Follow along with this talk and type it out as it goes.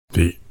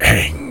The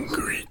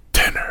Angry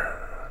Tenor.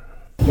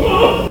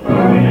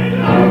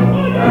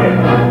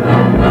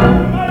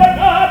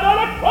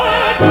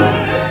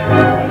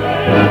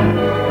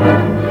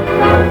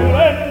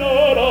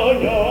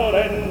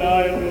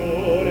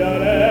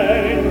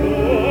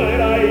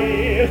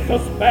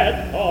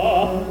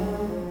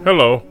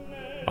 Hello,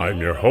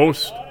 I'm your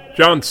host,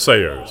 John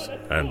Sayers,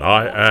 and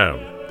I am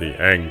the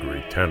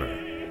Angry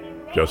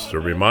Tenor. Just a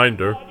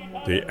reminder,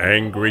 the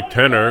Angry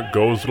Tenor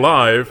goes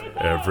live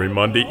every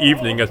Monday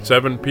evening at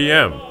 7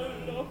 p.m.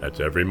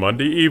 That's every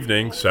Monday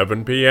evening,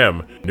 7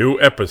 p.m.,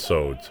 new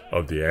episodes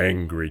of the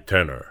Angry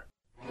Tenor.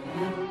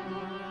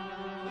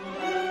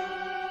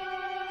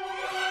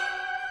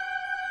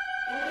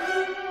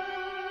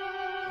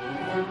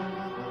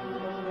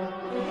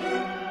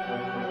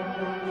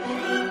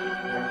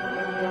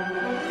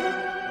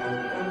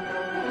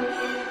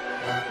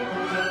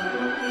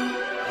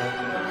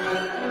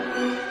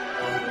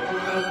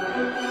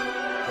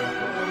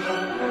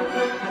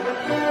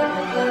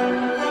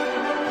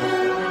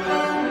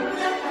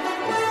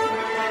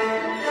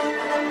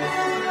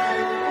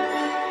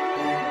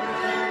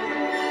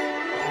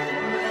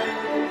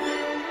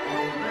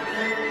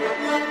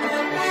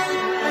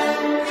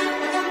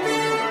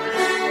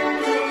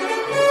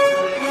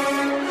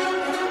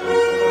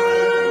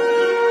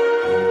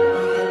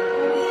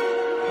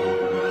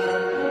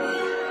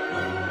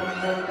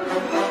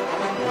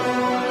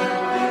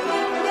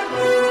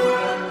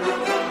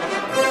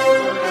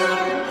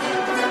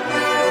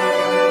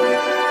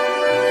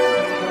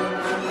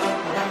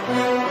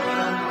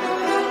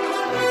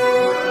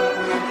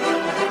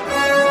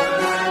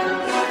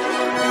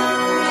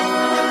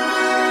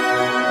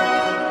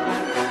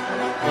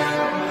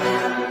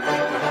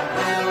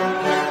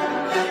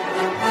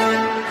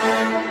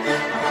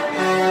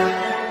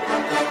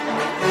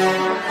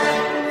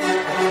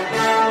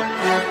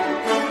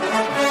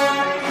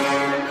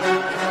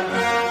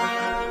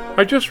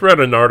 I just read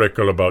an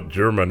article about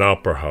German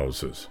opera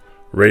houses,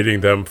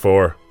 rating them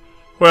for,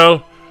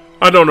 well,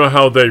 I don't know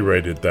how they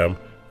rated them,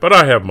 but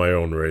I have my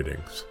own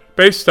ratings,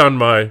 based on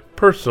my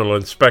personal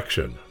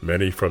inspection,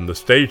 many from the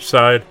stage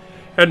side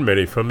and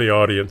many from the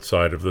audience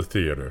side of the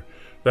theater,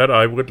 that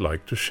I would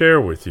like to share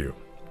with you.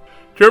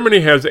 Germany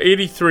has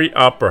 83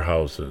 opera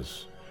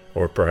houses,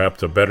 or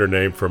perhaps a better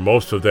name for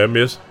most of them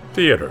is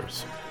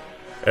theaters.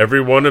 Every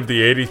one of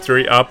the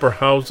 83 opera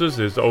houses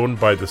is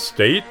owned by the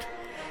state,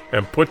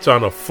 and puts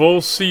on a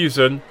full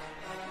season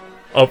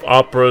of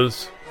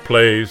operas,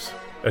 plays,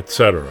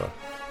 etc.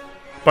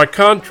 By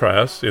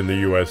contrast, in the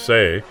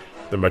USA,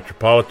 the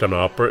Metropolitan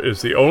Opera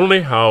is the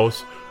only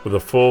house with a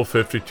full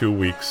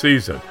 52-week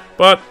season.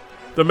 But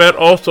the Met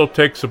also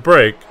takes a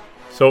break,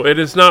 so it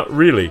is not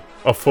really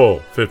a full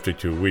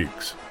 52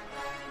 weeks.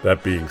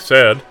 That being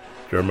said,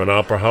 German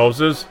opera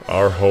houses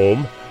are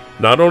home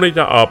not only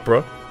to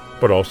opera,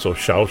 but also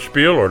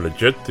Schauspiel or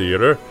legit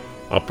theater,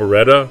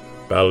 operetta,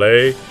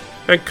 ballet,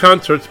 and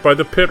concerts by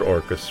the pit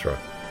orchestra.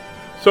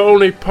 So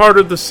only part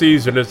of the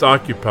season is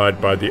occupied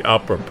by the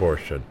opera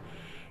portion.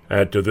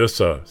 Add to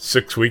this a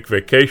 6-week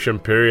vacation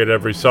period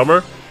every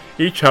summer.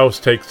 Each house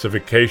takes the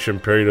vacation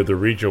period of the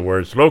region where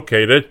it's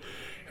located,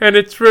 and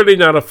it's really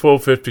not a full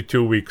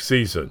 52-week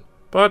season,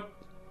 but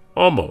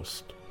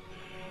almost.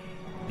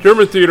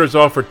 German theaters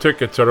offer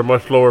tickets at a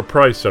much lower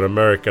price than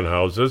American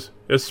houses,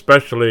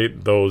 especially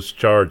those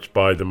charged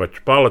by the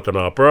Metropolitan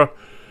Opera.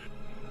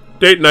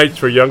 Date nights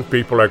for young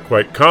people are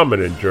quite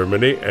common in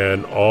Germany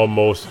and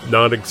almost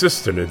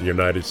non-existent in the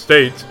United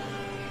States,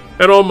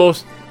 and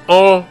almost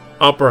all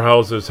opera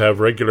houses have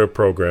regular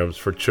programs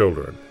for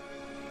children.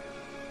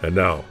 And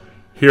now,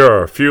 here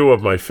are a few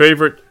of my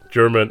favorite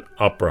German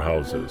opera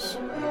houses.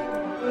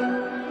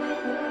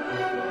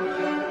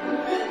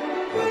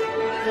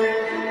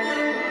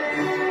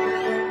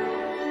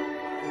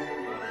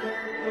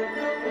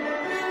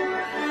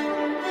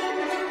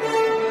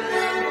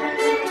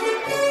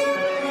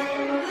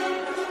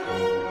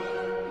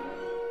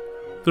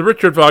 The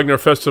Richard Wagner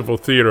Festival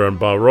Theater in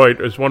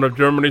Bayreuth is one of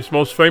Germany's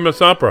most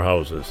famous opera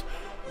houses,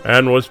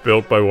 and was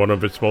built by one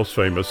of its most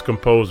famous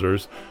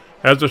composers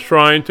as a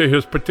shrine to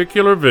his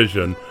particular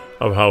vision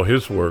of how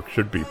his work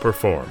should be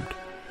performed.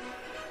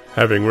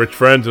 Having rich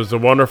friends is a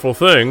wonderful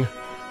thing,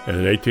 and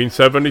in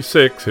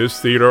 1876 his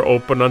theater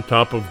opened on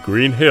top of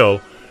Green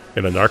Hill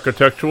in an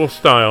architectural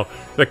style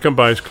that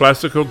combines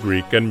classical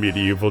Greek and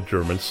medieval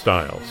German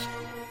styles.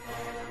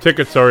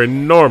 Tickets are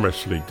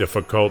enormously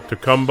difficult to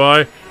come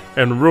by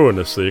and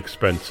ruinously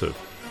expensive.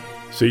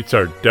 Seats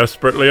are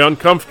desperately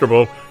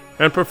uncomfortable,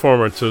 and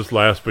performances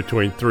last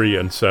between 3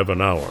 and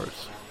 7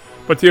 hours.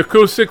 But the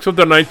acoustics of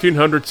the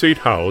 1900-seat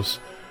house,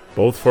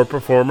 both for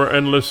performer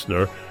and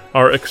listener,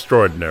 are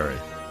extraordinary.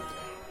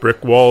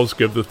 Brick walls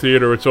give the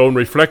theater its own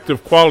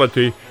reflective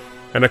quality,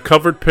 and a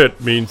covered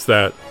pit means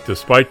that,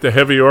 despite the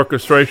heavy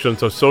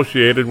orchestrations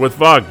associated with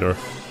Wagner,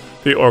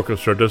 the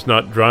orchestra does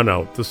not drown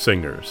out the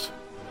singers.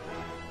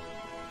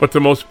 But the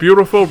most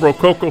beautiful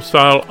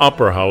Rococo-style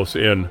opera house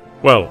in,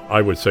 well,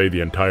 I would say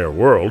the entire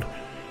world,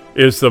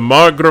 is the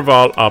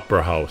Margravall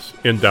Opera House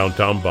in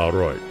downtown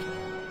Bayreuth.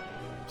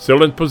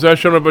 Still in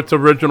possession of its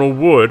original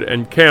wood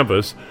and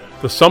canvas,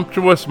 the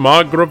sumptuous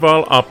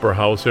Margravale Opera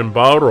House in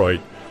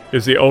Bayreuth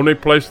is the only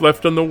place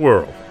left in the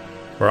world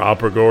where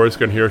opera-goers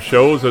can hear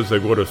shows as they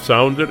would have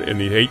sounded in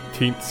the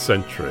 18th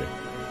century.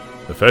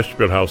 The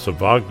Festspielhaus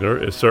of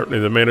Wagner is certainly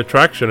the main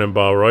attraction in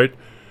Bayreuth,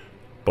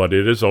 but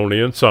it is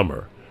only in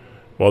summer,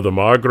 while the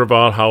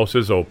Margravale House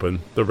is open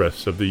the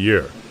rest of the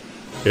year.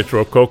 Its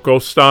Rococo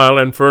style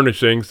and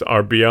furnishings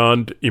are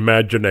beyond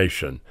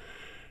imagination,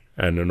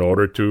 and in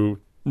order to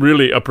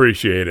really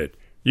appreciate it,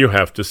 you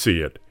have to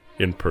see it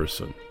in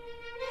person.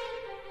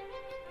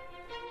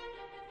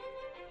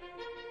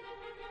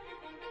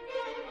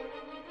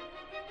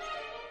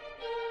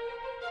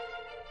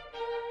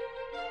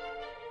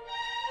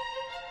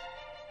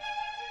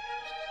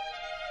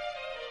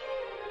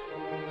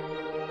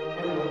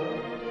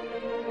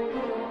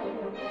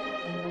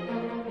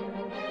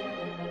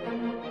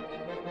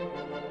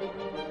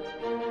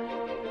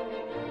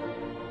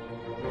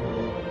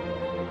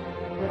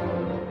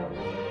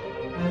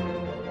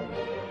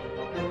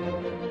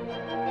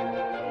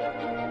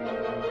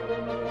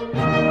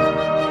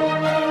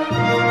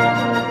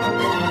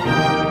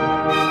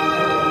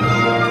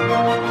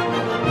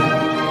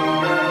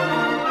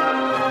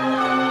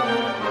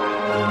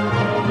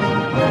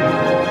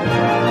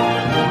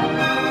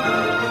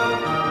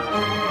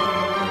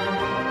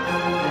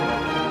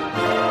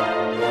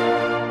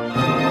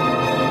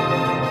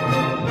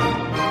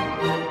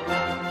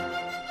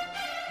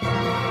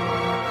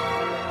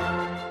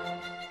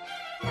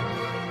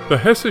 The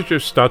Hessische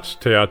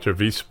Staatstheater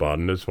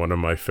Wiesbaden is one of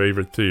my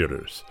favorite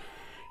theaters.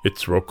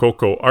 Its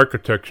Rococo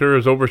architecture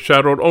is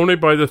overshadowed only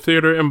by the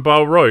theater in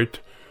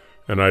Bayreuth,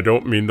 and I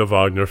don't mean the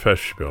Wagner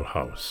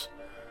Festspielhaus.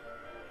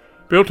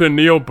 Built in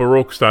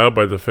neo-Baroque style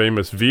by the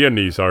famous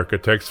Viennese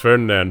architects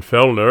Ferdinand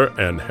Fellner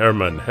and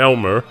Hermann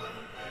Helmer,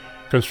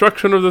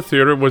 construction of the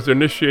theater was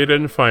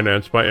initiated and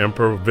financed by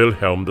Emperor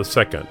Wilhelm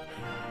II,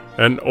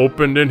 and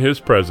opened in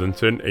his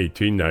presence in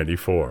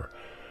 1894.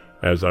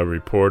 As I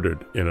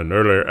reported in an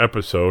earlier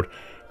episode,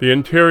 the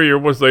interior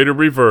was later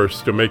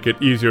reversed to make it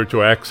easier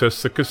to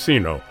access the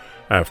casino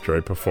after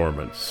a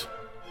performance.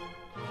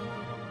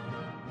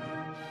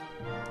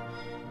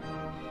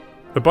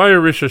 The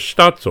Bayerische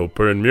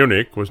Staatsoper in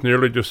Munich was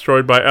nearly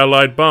destroyed by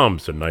Allied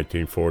bombs in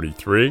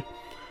 1943.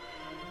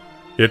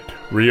 It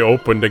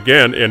reopened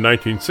again in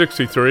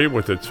 1963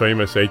 with its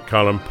famous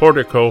 8-column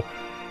portico,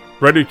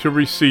 ready to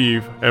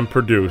receive and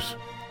produce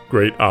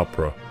great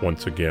opera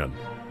once again.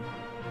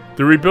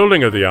 The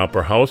rebuilding of the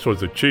Opera House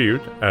was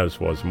achieved, as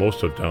was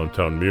most of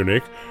downtown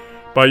Munich,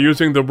 by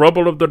using the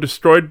rubble of the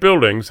destroyed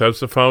buildings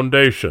as the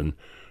foundation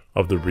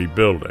of the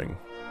rebuilding.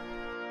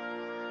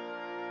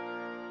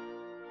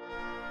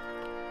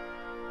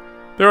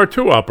 There are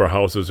two opera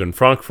houses in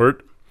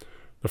Frankfurt.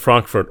 The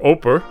Frankfurt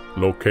Oper,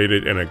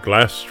 located in a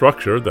glass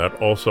structure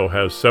that also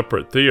has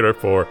separate theater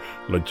for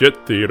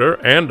legit theater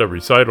and a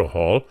recital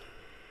hall,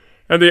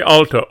 and the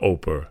Alte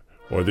Oper,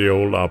 or the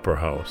Old Opera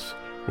House,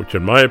 which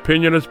in my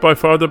opinion is by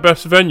far the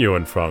best venue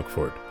in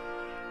Frankfurt.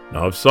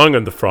 Now, I've sung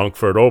in the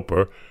Frankfurt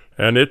Oper,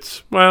 and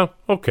it's, well,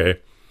 okay.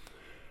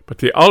 But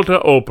the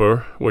Alte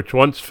Oper, which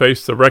once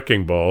faced the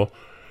wrecking ball,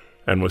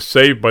 and was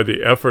saved by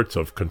the efforts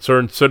of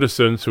concerned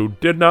citizens who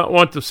did not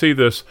want to see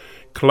this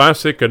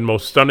classic and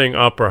most stunning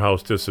opera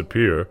house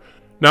disappear,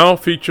 now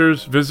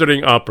features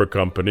visiting opera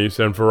companies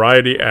and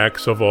variety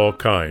acts of all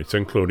kinds,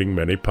 including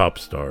many pop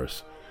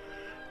stars.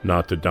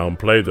 Not to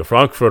downplay the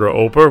Frankfurter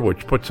Oper,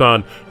 which puts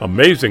on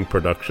amazing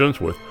productions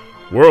with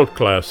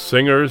world-class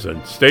singers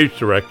and stage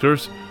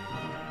directors.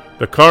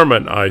 The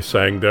Carmen I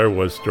sang there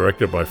was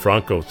directed by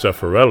Franco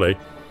Zeffirelli.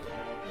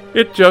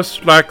 It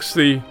just lacks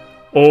the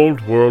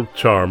old-world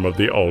charm of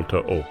the Alte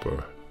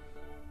Oper.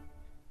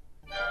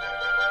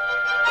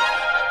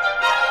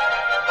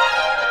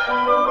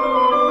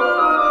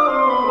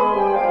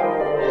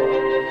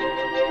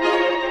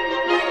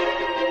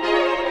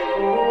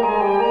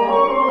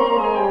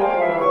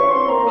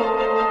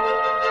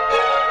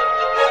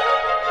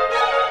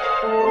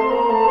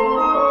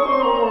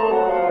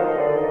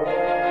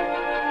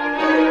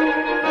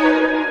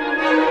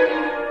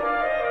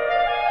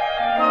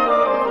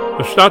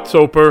 The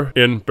Staatsoper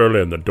in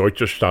Berlin, the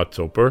Deutsche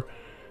Staatsoper,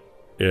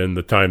 in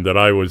the time that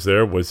I was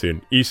there, was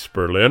in East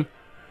Berlin,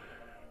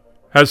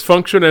 has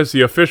functioned as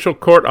the official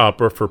court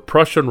opera for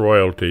Prussian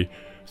royalty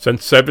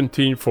since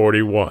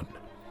 1741.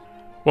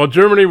 While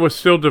Germany was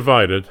still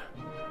divided,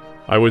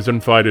 I was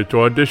invited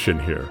to audition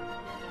here.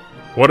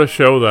 What a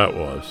show that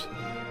was.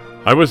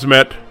 I was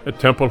met at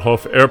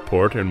Tempelhof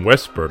Airport in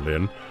West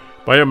Berlin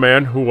by a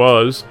man who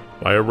was,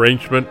 by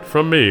arrangement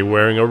from me,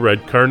 wearing a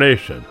red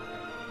carnation.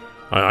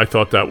 I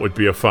thought that would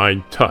be a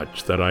fine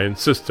touch that I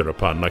insisted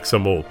upon, like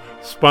some old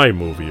spy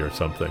movie or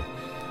something.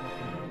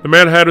 The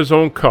man had his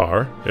own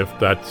car, if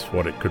that's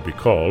what it could be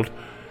called,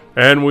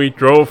 and we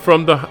drove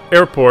from the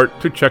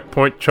airport to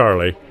Checkpoint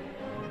Charlie,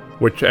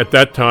 which at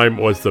that time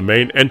was the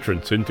main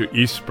entrance into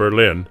East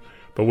Berlin,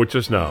 but which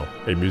is now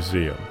a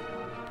museum.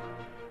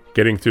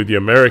 Getting through the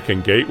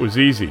American gate was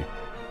easy.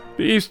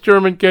 The East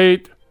German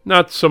gate,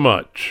 not so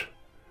much.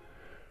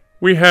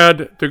 We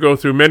had to go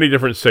through many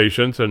different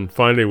stations, and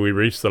finally we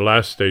reached the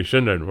last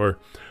station and were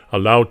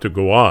allowed to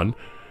go on.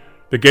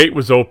 The gate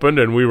was opened,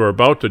 and we were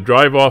about to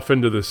drive off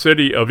into the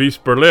city of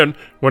East Berlin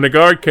when a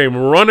guard came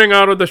running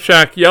out of the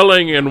shack,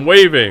 yelling and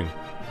waving.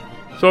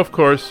 So, of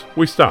course,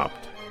 we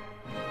stopped.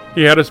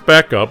 He had us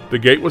back up, the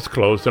gate was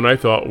closed, and I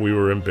thought we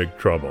were in big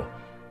trouble.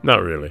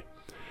 Not really.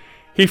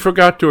 He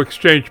forgot to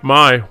exchange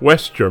my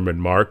West German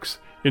marks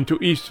into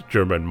East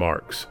German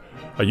marks,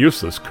 a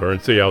useless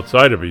currency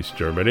outside of East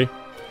Germany.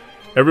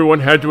 Everyone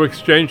had to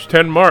exchange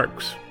 10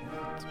 marks.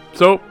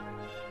 So,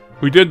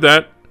 we did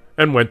that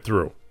and went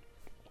through.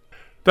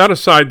 That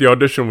aside, the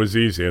audition was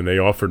easy, and they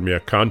offered me a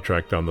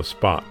contract on the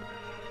spot.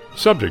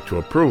 Subject to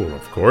approval,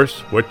 of course,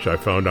 which I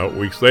found out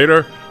weeks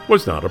later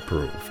was not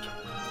approved.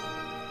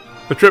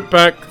 The trip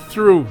back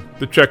through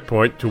the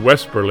checkpoint to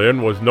West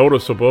Berlin was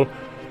noticeable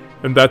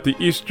in that the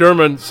East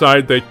German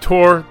side, they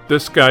tore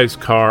this guy's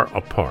car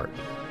apart.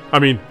 I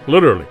mean,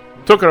 literally,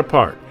 took it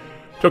apart.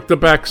 Took the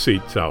back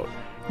seats out.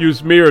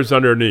 Used mirrors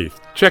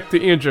underneath. Checked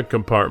the engine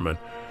compartment.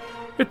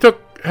 It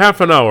took half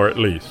an hour at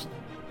least.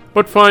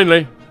 But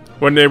finally,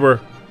 when they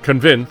were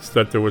convinced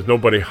that there was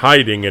nobody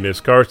hiding in his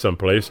car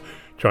someplace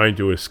trying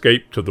to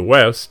escape to the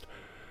west,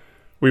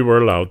 we were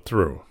allowed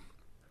through.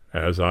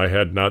 As I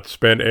had not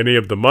spent any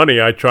of the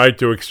money, I tried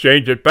to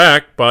exchange it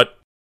back, but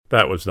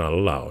that was not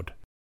allowed.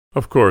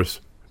 Of course,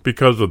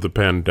 because of the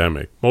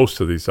pandemic, most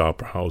of these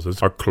opera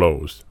houses are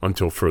closed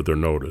until further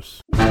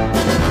notice.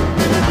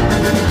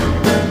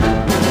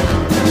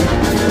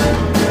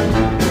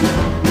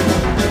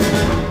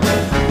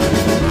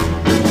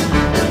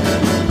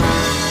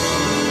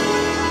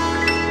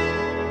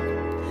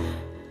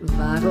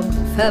 Warum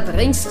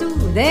verbringst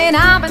du den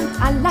Abend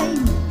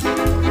allein?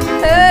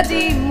 Hör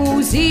die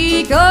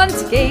Musik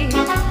und geh.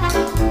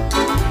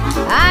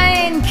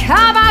 Ein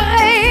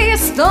Kabarett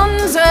ist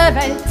unsere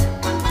Welt,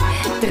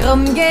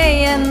 drum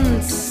geh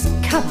ins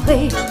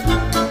Kabarett.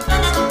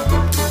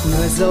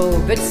 Nur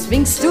so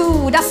bezwingst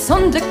du das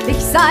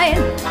Unglücklichsein,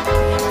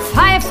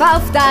 pfeif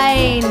auf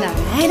dein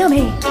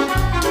Renommee.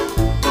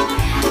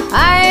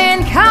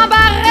 Ein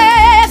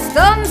Kabarett ist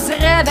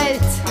unsere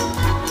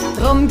Welt,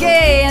 drum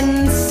geh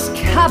ins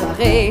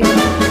Kabarett.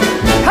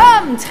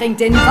 Komm, trink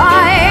den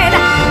Wein,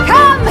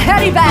 komm, hör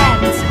die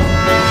Band,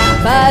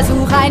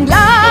 versuch ein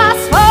Glas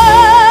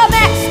vom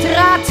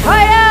extra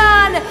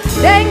teuern,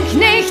 denk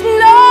nicht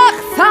noch,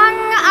 fang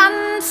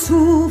an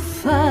zu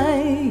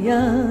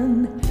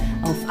feiern.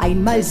 Auf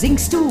einmal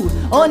singst du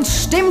und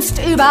stimmst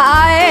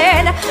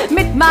überein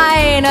mit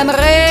meinem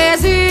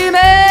Resümee.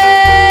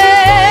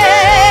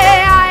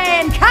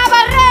 Ein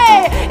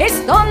Kabarett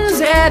ist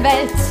unsere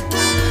Welt,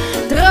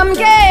 drum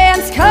geh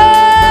ins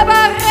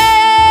Kabarett.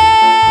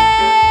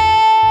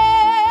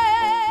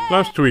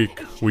 Last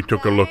week, we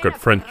took a look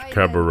at French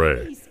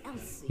cabaret.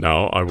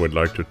 Now, I would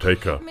like to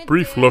take a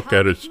brief look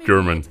at its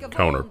German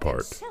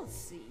counterpart.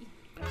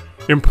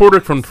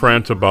 Imported from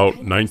France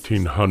about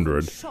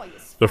 1900,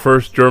 the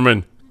first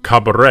German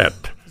cabaret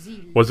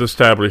was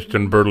established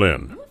in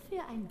Berlin.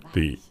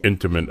 The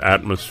intimate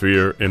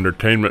atmosphere,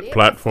 entertainment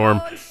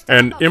platform,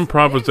 and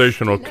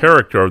improvisational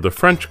character of the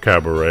French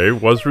cabaret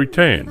was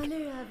retained.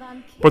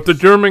 But the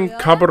German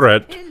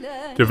cabaret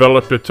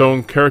developed its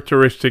own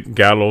characteristic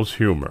gallows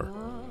humor.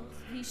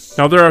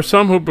 Now, there are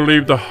some who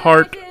believe the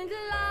heart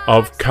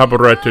of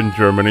cabaret in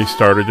Germany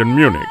started in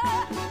Munich,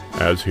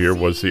 as here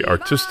was the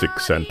artistic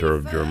center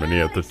of Germany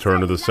at the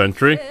turn of the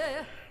century.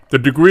 The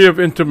degree of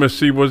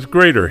intimacy was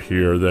greater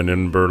here than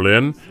in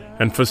Berlin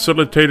and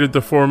facilitated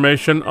the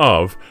formation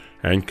of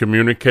and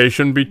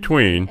communication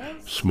between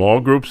small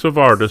groups of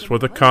artists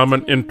with a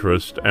common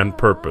interest and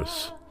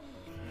purpose.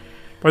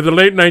 By the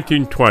late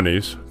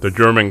 1920s, the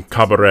German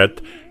cabaret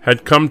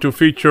had come to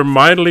feature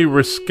mildly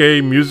risque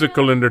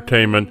musical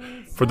entertainment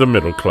for the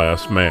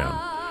middle-class man,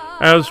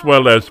 as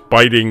well as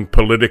biting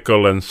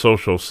political and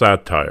social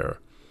satire.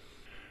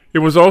 It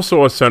was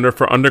also a center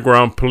for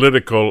underground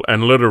political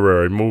and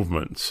literary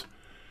movements.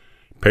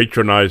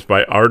 Patronized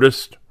by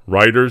artists,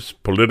 writers,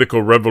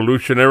 political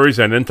revolutionaries,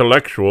 and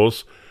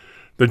intellectuals,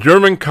 the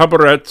German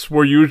cabarets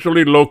were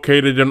usually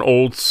located in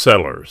old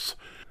cellars.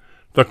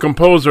 The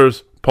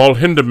composers Paul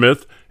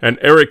Hindemith and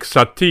Erik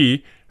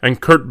Satie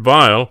and Kurt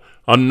Weill,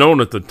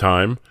 unknown at the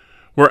time,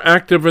 were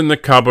active in the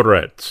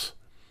cabarets.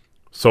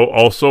 So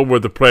also were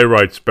the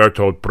playwrights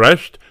Bertolt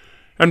Brecht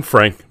and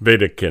Frank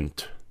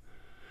Wedekind.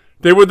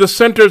 They were the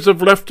centers of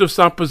leftist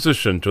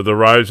opposition to the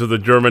rise of the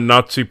German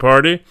Nazi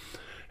Party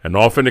and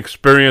often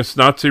experienced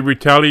Nazi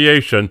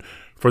retaliation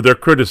for their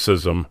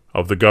criticism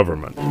of the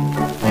government.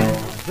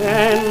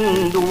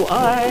 Wenn du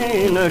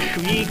eine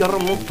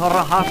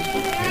Schwiegermutter hast,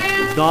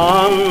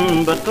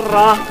 dann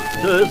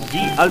betrachte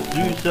sie als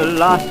süße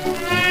Last.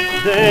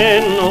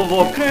 Denn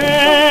wo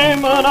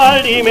kämen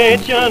all die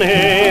Mädchen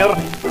her?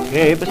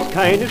 Gäbe es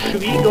keine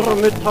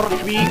Schwiegermütter,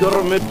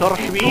 Schwiegermütter,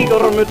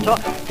 Schwiegermütter,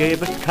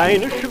 gäbe es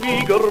keine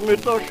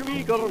Schwiegermütter,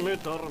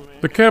 Schwiegermütter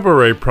mehr. The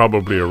cabaret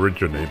probably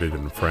originated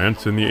in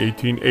France in the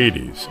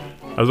 1880s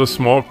as a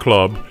small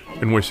club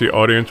in which the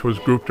audience was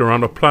grouped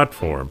around a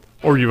platform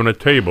or even a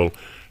table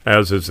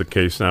as is the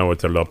case now at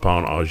the Le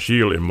Pan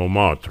Agile in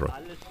Montmartre.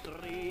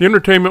 The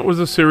entertainment was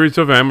a series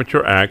of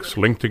amateur acts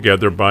linked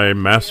together by a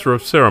master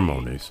of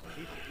ceremonies.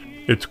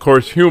 Its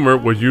coarse humor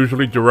was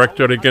usually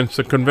directed against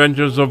the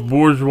conventions of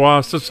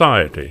bourgeois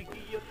society.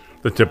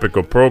 The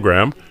typical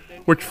program,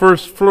 which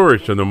first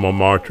flourished in the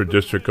Montmartre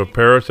district of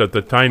Paris at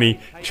the tiny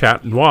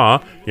Chat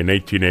Noir in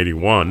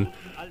 1881,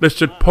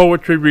 listed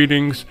poetry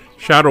readings,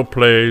 shadow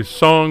plays,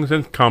 songs,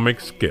 and comic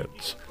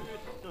skits.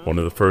 One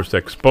of the first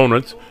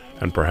exponents,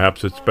 and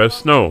perhaps its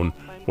best known,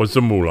 was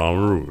the Moulin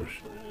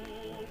Rouge.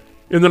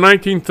 In the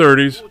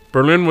 1930s,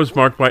 Berlin was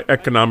marked by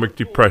economic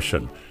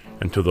depression,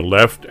 and to the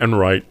left and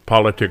right,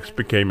 politics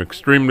became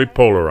extremely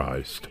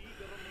polarized.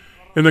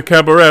 In the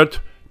cabaret,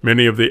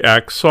 many of the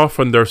acts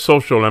softened their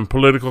social and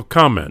political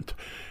comment,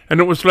 and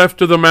it was left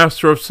to the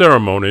master of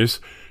ceremonies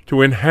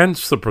to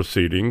enhance the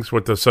proceedings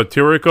with the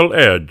satirical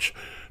edge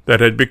that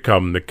had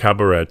become the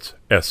cabaret's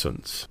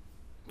essence.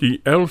 Die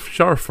Elf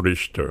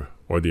Scharfrichter,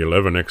 or the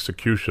 11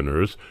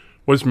 Executioners,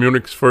 was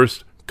Munich's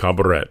first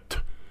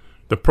cabaret.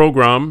 The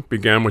program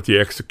began with the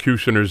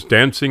executioners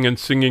dancing and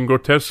singing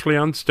grotesquely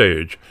on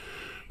stage,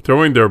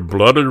 throwing their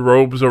blooded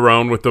robes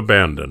around with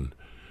abandon.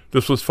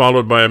 This was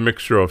followed by a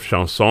mixture of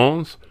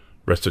chansons,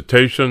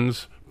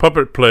 recitations,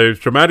 puppet plays,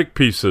 dramatic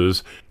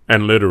pieces,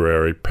 and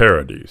literary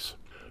parodies.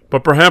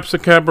 But perhaps the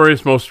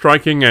cabaret's most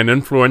striking and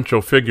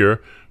influential figure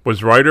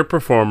was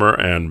writer-performer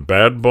and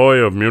bad boy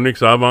of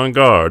Munich's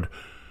avant-garde,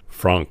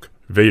 Frank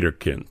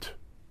Wedekind.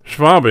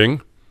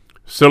 Schwabing,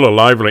 still a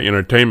lively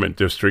entertainment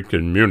district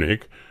in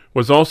Munich,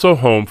 was also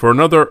home for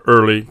another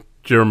early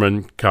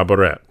German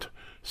cabaret,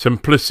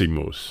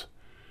 Simplicissimus.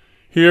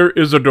 Here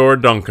Isidore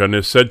Duncan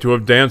is said to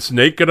have danced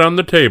naked on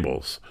the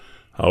tables.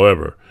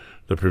 However,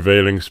 the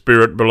prevailing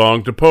spirit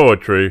belonged to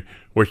poetry,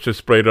 which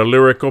displayed a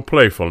lyrical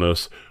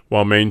playfulness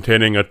while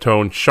maintaining a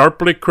tone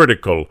sharply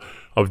critical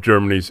of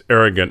Germany's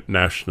arrogant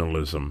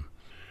nationalism.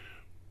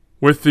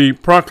 With the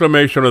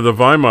proclamation of the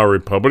Weimar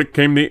Republic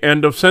came the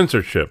end of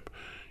censorship.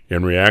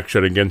 In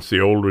reaction against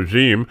the old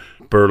regime,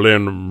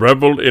 Berlin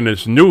reveled in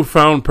its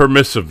newfound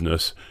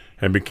permissiveness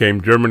and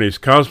became Germany's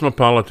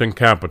cosmopolitan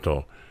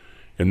capital.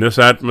 In this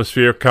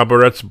atmosphere,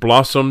 cabarets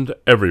blossomed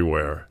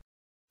everywhere.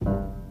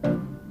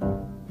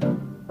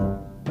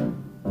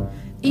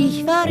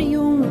 Ich war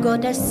jung,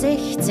 Gott, erst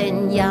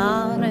 16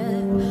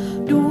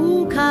 Jahre.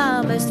 Du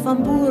kamest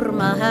vom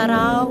Burma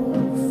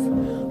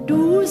herauf.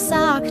 Du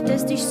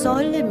sagtest, ich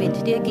solle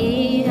mit dir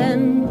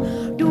gehen.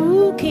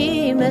 Du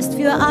kämest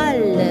für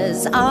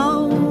alles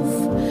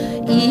auf.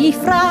 Ich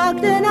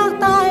fragte nach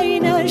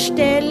deiner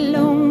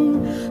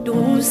Stellung.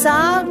 Du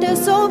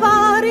sagtest, so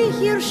wahr ich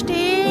hier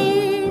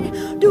steh.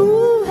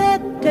 Du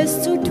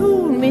hättest zu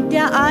tun mit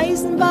der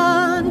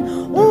Eisenbahn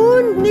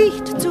und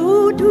nicht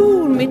zu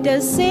tun mit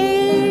der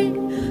See.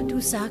 Du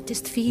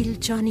sagtest viel,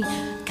 Johnny,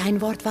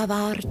 kein Wort war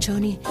wahr,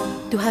 Johnny.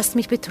 Du hast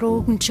mich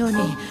betrogen,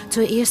 Johnny,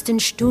 zur ersten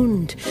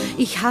Stund.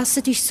 Ich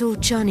hasse dich so,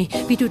 Johnny,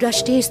 wie du da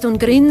stehst und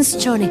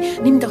grinst, Johnny.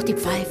 Nimm doch die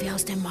Pfeife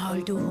aus dem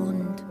Maul, du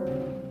Hund.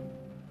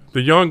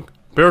 The young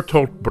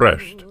Bertolt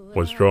Brecht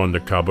was drawn to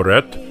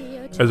cabaret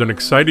as an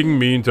exciting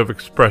means of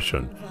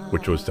expression,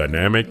 which was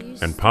dynamic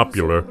and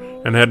popular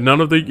and had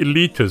none of the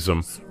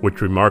elitism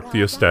which remarked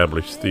the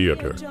established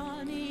theater.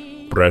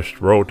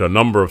 Brecht wrote a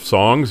number of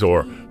songs,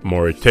 or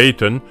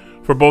Moritaten,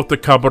 for both the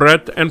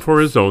cabaret and for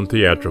his own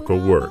theatrical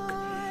work.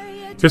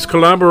 His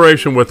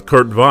collaboration with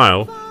Kurt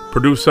Weill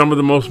produced some of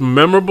the most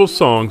memorable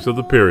songs of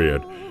the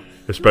period,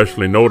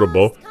 especially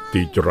notable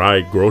Die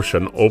Drei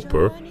Groschen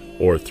Oper,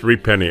 or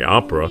Threepenny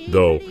Opera,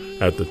 though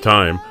at the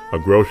time a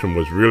groschen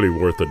was really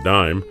worth a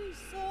dime,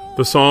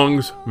 the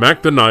songs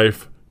Mac the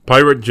Knife,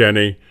 Pirate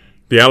Jenny,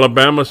 the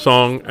Alabama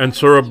Song, and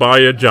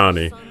Surabaya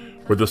Johnny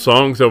were the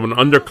songs of an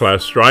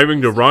underclass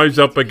striving to rise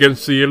up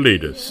against the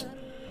elitists.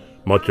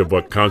 Much of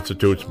what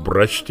constitutes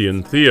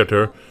Brechtian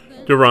theater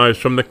derives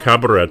from the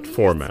cabaret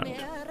format.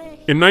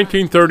 In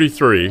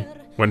 1933,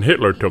 when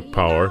Hitler took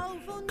power,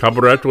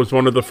 cabaret was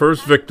one of the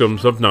first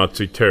victims of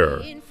Nazi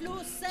terror.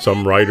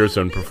 Some writers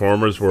and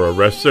performers were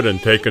arrested and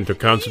taken to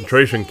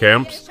concentration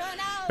camps,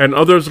 and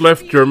others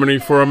left Germany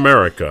for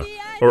America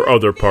or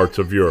other parts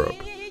of Europe.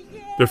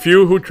 The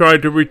few who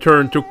tried to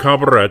return to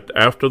cabaret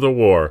after the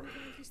war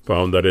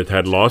found that it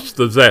had lost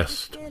the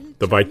zest,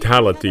 the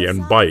vitality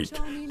and bite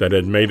that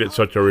had made it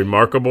such a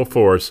remarkable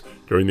force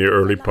during the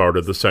early part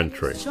of the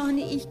century.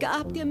 Johnny, ich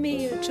gab dir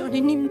mehr.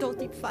 Johnny, nimm doch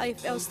die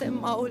Pfeife aus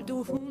dem Maul,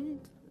 du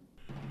Hund.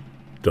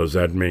 Does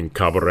that mean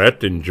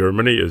cabaret in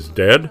Germany is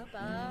dead?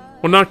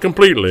 Well, not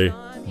completely,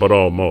 but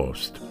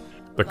almost.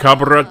 The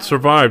cabaret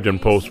survived in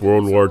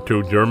post-World War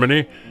II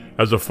Germany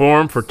as a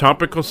form for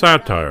topical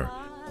satire,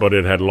 but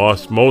it had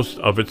lost most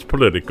of its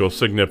political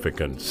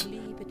significance.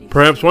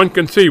 Perhaps one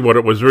can see what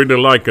it was really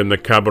like in the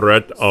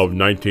cabaret of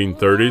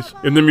 1930s.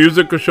 In the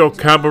musical show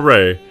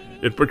Cabaret,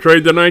 it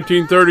portrayed the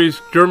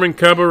 1930s German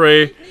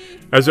cabaret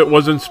as it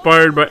was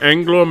inspired by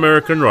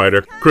Anglo-American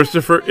writer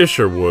Christopher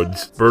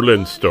Isherwood's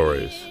Berlin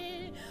stories.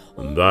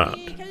 And that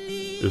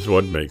is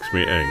what makes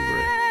me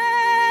angry.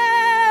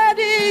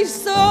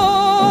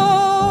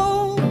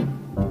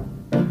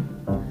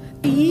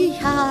 Ich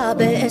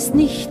habe es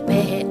nicht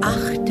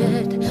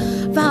beachtet,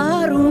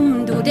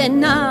 warum du den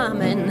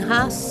Namen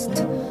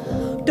hast.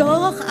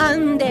 Doch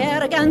an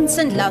der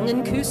ganzen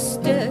langen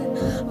Küste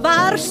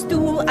warst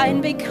du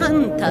ein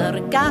bekannter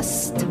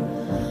Gast.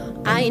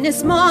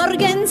 Eines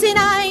Morgens in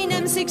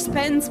einem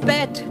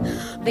Sixpence-Bett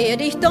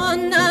werd ich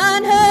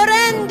donnern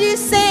hören die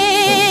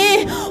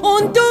See,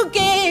 und du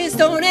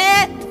gehst ohne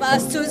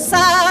etwas zu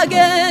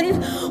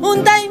sagen,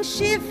 und dein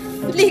Schiff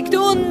liegt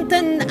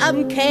unten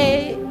am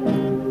Quai.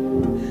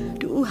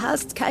 Du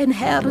hast kein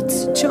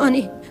Herz,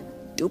 Johnny,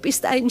 du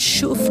bist ein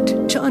Schuft,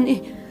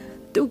 Johnny.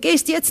 Du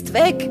gehst jetzt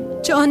weg,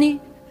 Johnny,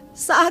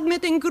 sag mir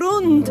den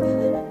Grund.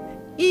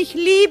 Ich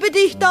liebe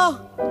dich doch,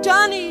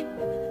 Johnny,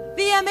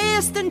 wie am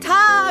ersten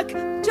Tag,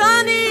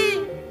 Johnny.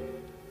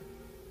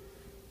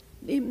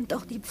 Nimm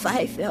doch die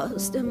Pfeife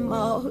aus dem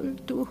Maul,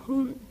 du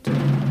Hund.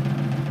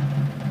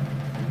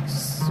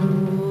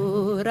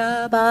 Surabaya,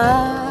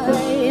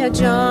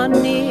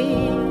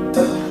 Johnny,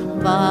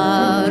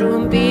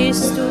 warum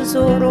bist du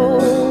so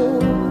roh?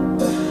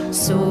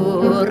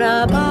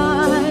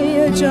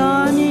 Surabaya,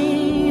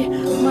 Johnny,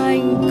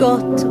 mein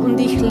Gott, und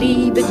ich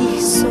liebe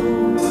dich so.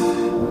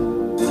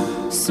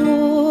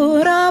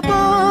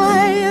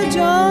 Surabaya,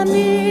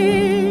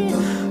 Johnny,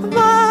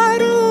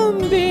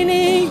 warum bin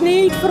ich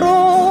nicht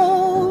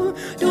froh?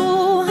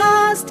 Du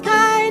hast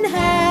kein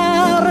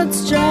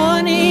Herz,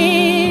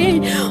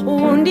 Johnny,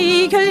 und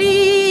ich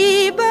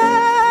liebe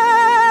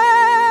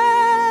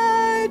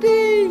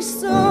dich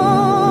so.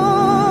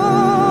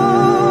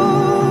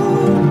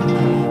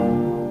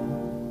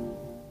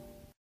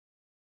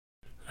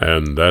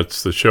 And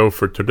that's the show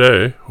for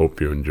today. Hope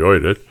you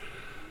enjoyed it.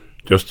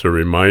 Just a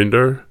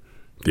reminder,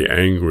 The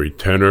Angry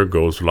Tenor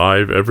goes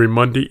live every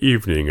Monday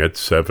evening at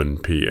 7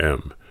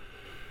 p.m.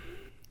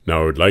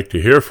 Now, I would like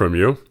to hear from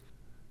you,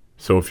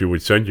 so if you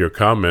would send your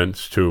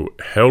comments to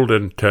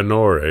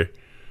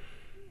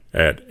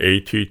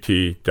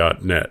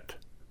heldentenore@att.net.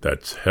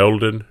 That's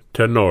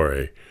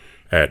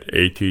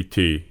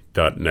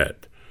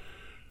heldentenore@att.net.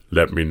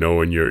 Let me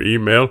know in your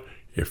email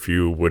if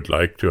you would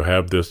like to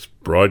have this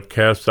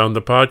broadcast on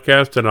the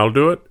podcast, and I'll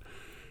do it.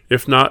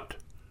 If not,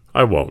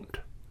 I won't.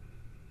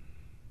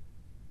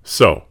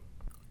 So,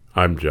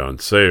 I'm John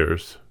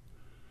Sayers,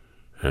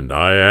 and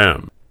I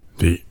am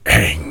the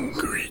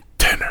Angry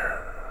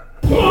Tenor.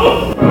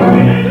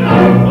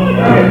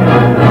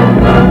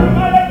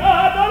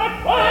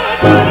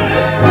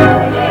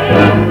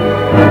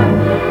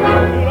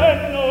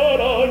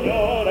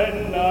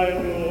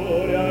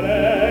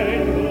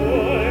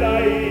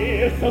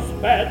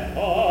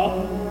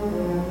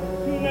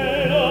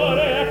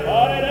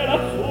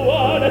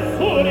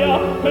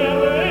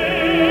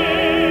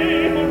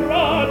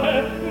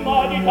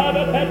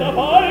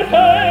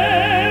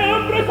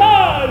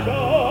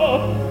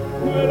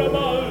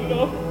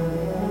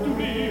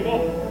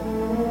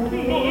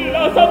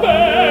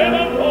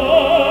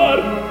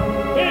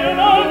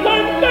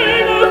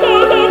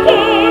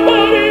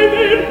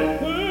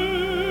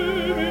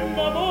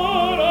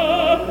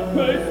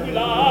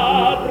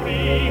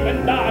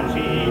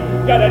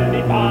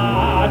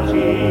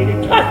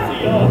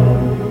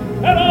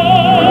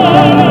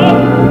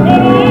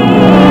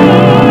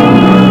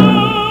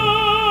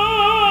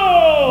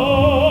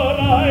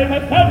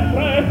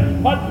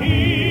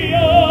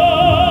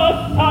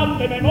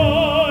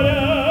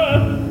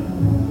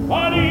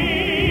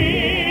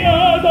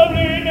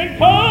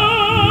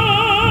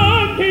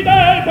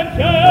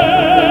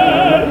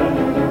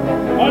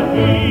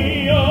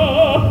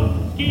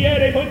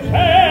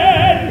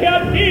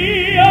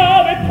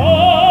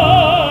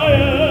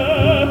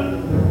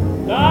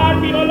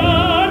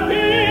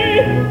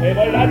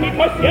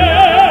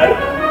 Yeah.